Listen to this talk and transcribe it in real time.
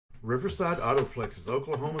Riverside Autoplex is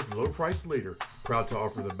Oklahoma's low-price leader, proud to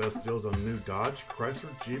offer the best deals on new Dodge,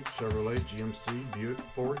 Chrysler, Jeep, Chevrolet, GMC, Buick,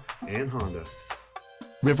 Ford, and Honda.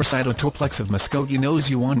 Riverside Autoplex of Muskogee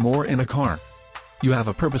knows you want more in a car. You have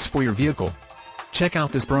a purpose for your vehicle. Check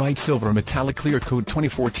out this bright silver metallic clear coat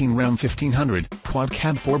 2014 Ram 1500 quad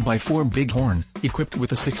cab 4x4 bighorn, equipped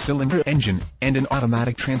with a 6-cylinder engine and an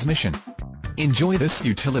automatic transmission. Enjoy this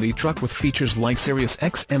utility truck with features like Sirius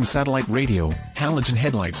XM satellite radio, halogen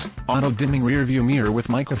headlights, auto-dimming rear-view mirror with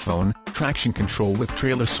microphone, traction control with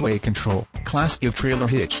trailer sway control, Class A trailer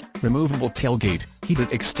hitch, removable tailgate,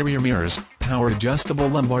 heated exterior mirrors, power-adjustable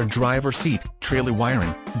lumbar driver seat, trailer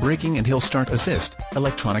wiring, braking and hill start assist,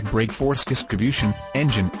 electronic brake force distribution,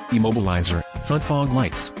 engine, immobilizer, front fog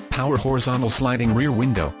lights, power horizontal sliding rear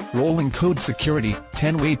window, rolling code security,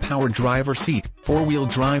 10-way power driver seat, 4-wheel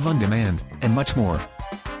drive on demand, and much more.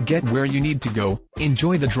 Get where you need to go,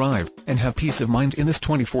 enjoy the drive, and have peace of mind in this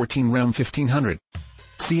 2014 Ram 1500.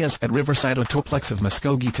 See us at Riverside Autoplex of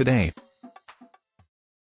Muskogee today.